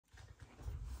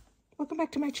Welcome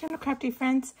back to my channel, crafty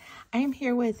friends. I am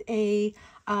here with a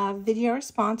video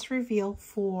response reveal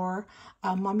for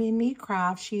Mommy and Me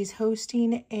Craft. She's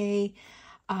hosting a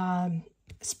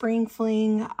spring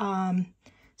fling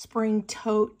spring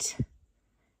tote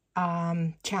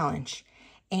challenge,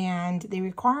 and the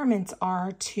requirements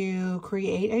are to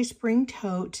create a spring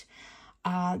tote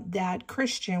that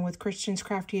Christian with Christian's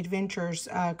Crafty Adventures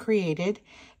created,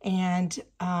 and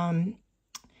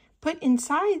put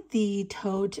inside the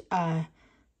tote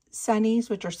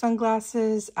sunnies, which are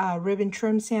sunglasses, a ribbon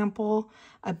trim sample,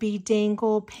 a bead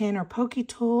dangle, pin or pokey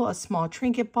tool, a small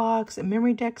trinket box, a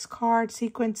memory decks card,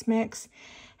 sequence mix,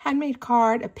 handmade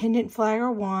card, a pendant flag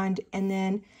or wand, and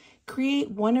then create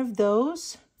one of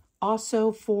those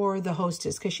also for the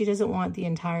hostess, because she doesn't want the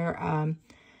entire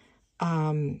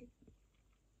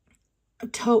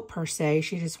tote per se.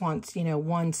 She just wants, you know,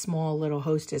 one small little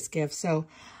hostess gift. So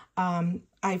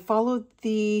I followed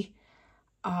the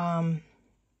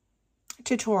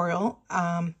tutorial,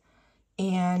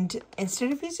 and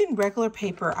instead of using regular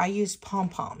paper, I used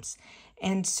pom-poms.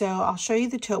 And so I'll show you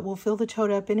the tote. We'll fill the tote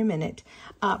up in a minute.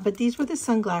 But these were the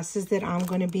sunglasses that I'm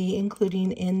going to be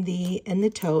including in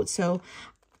the tote. So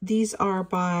these are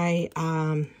by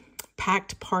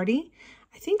Packed Party.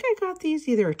 I think I got these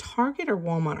either at Target or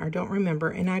Walmart. I don't remember.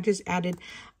 And I just added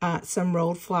some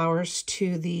rolled flowers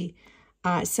to the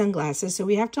sunglasses. So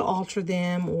we have to alter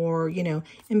them, or, you know,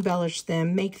 embellish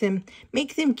them, make them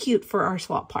cute for our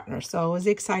swap partners. So I was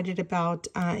excited about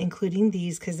including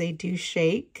these because they do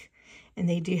shake and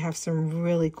they do have some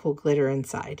really cool glitter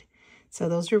inside. So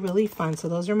those are really fun. So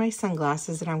those are my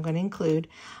sunglasses that I'm going to include.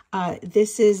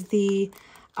 This is the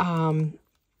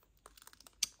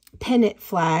pennant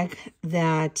flag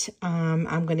that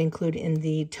I'm going to include in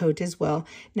the tote as well.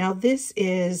 Now this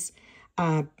is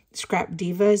Scrap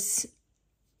Diva's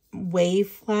wave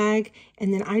flag,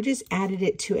 and then I just added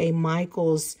it to a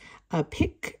Michael's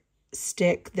pick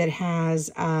stick that has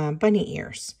bunny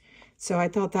ears. So I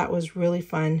thought that was really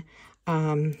fun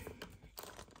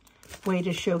way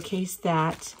to showcase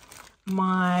that.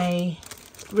 My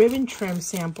ribbon trim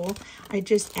sample, I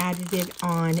just added it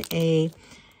on a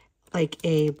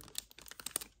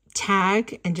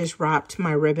tag and just wrapped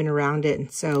my ribbon around it. And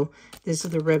so these are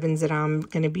the ribbons that I'm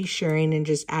going to be sharing, and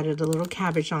just added a little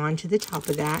cabbage on to the top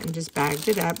of that and just bagged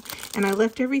it up. And I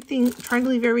left everything, trying to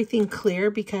leave everything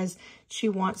clear because she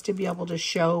wants to be able to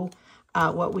show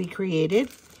what we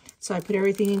created. So I put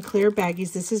everything in clear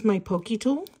baggies. This is my pokey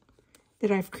tool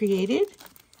that I've created.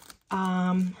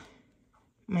 My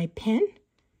pen.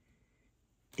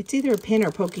 It's either a pin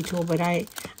or pokey tool, but I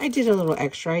did a little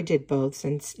extra. I did both,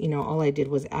 since, you know, all I did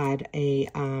was add a,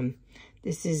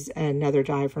 this is another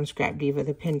die from Scrap Diva,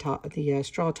 the pin top, the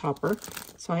straw topper.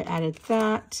 So I added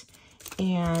that,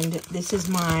 and this is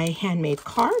my handmade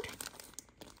card,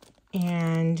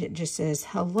 and it just says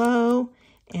hello,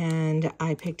 and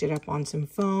I picked it up on some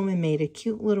foam and made a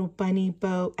cute little bunny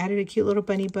bow, added a cute little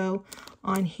bunny bow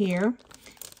on here,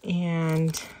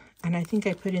 and I think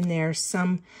I put in there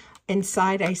some.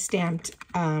 Inside, I stamped,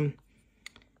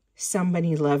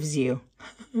 somebody loves you.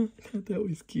 I thought that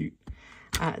was cute.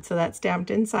 So that's stamped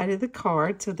inside of the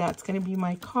card. So that's going to be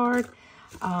my card.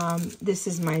 This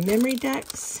is my memory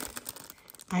decks.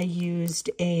 I used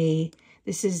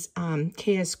this is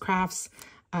KS Crafts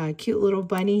cute little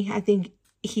bunny. I think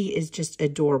he is just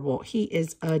adorable. He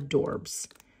is adorbs.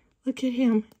 Look at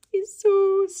him. He's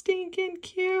so stinking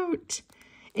cute.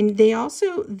 And they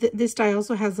also, this die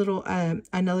also has little,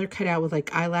 another cutout with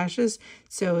like eyelashes.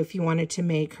 So if you wanted to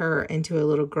make her into a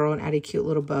little girl and add a cute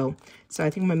little bow. So I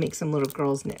think I'm going to make some little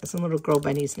girls, some little girl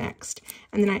bunnies next.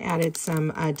 And then I added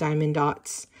some diamond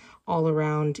dots all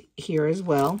around here as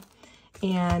well.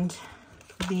 And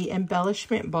the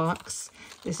embellishment box,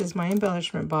 this is my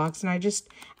embellishment box. And I just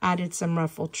added some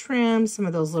ruffle trim, some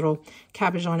of those little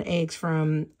cabbage on eggs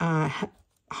from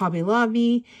Hobby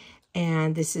Lobby.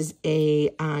 And this is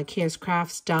a KS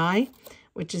Crafts die,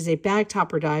 which is a bag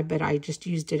topper die, but I just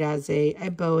used it as a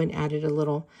bow and added a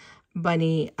little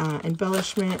bunny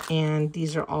embellishment. And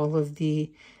these are all of the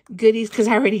goodies, because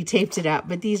I already taped it up,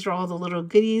 but these are all the little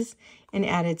goodies, and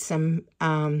added some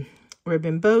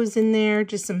ribbon bows in there,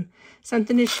 just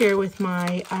something to share with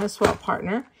my swap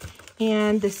partner.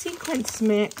 And the sequence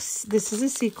mix, this is a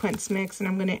sequence mix, and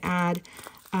I'm going to add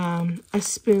a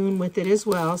spoon with it as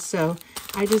well. So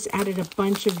I just added a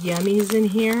bunch of yummies in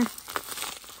here.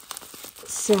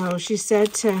 So she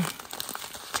said to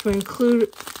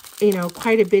include, you know,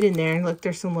 quite a bit in there. And look,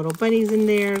 there's some little bunnies in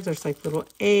there. There's like little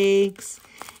eggs,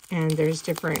 and there's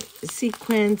different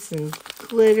sequins and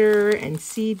glitter and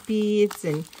seed beads,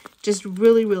 and just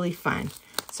really, really fun.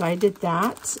 So I did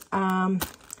that.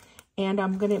 And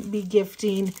I'm going to be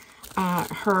gifting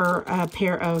her a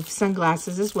pair of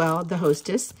sunglasses as well, the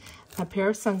hostess, a pair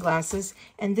of sunglasses.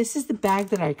 And this is the bag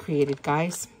that I created,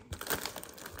 guys.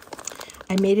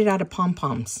 I made it out of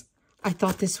pom-poms. I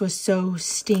thought this was so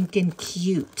stinking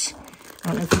cute. I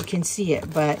don't know if you can see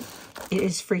it, but it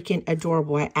is freaking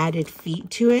adorable. I added feet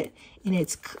to it, and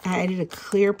I added a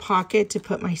clear pocket to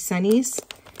put my sunnies.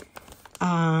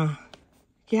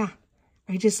 Yeah,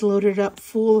 I just loaded it up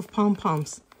full of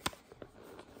pom-poms.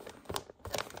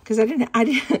 Because I didn't,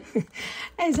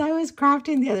 as I was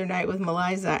crafting the other night with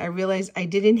Meliza, I realized I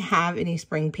didn't have any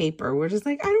spring paper. We're just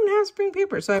like, I don't have spring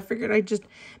paper. So I figured I'd just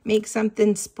make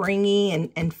something springy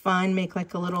and fun, make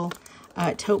like a little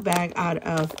tote bag out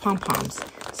of pom-poms.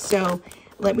 So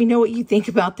let me know what you think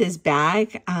about this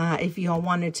bag. If you all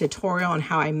want a tutorial on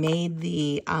how I made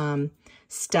the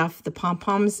stuff, the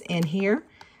pom-poms in here.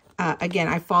 Again,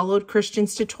 I followed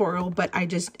Christian's tutorial, but I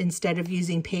just, instead of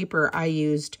using paper, I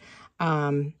used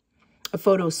a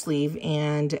photo sleeve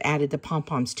and added the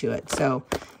pom-poms to it. So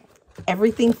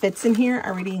everything fits in here. I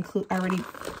already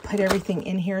put everything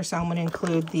in here. So I'm going to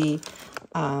include the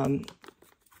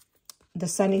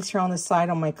sunnies here on the side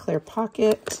on my clear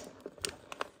pocket.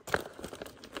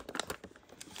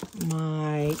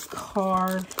 My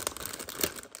card.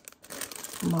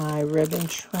 My ribbon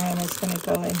trim is going to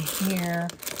go in here.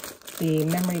 The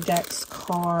memory decks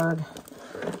card.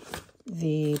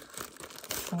 The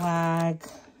flag.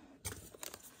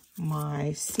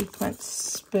 My sequence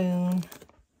spoon.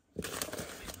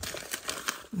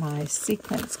 My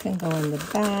sequence can go in the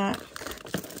back.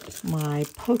 My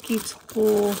pokey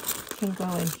tool can go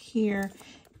in here.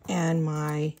 And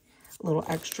my little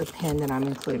extra pin that I'm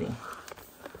including.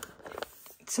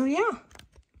 So yeah,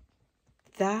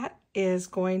 that is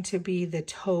going to be the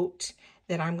tote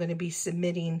that I'm going to be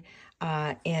submitting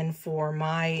in for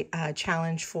my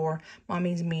challenge for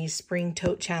Mommy's Me Spring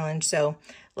Tote Challenge. So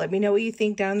let me know what you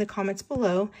think down in the comments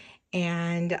below,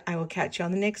 and I will catch you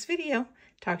on the next video.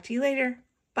 Talk to you later.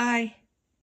 Bye.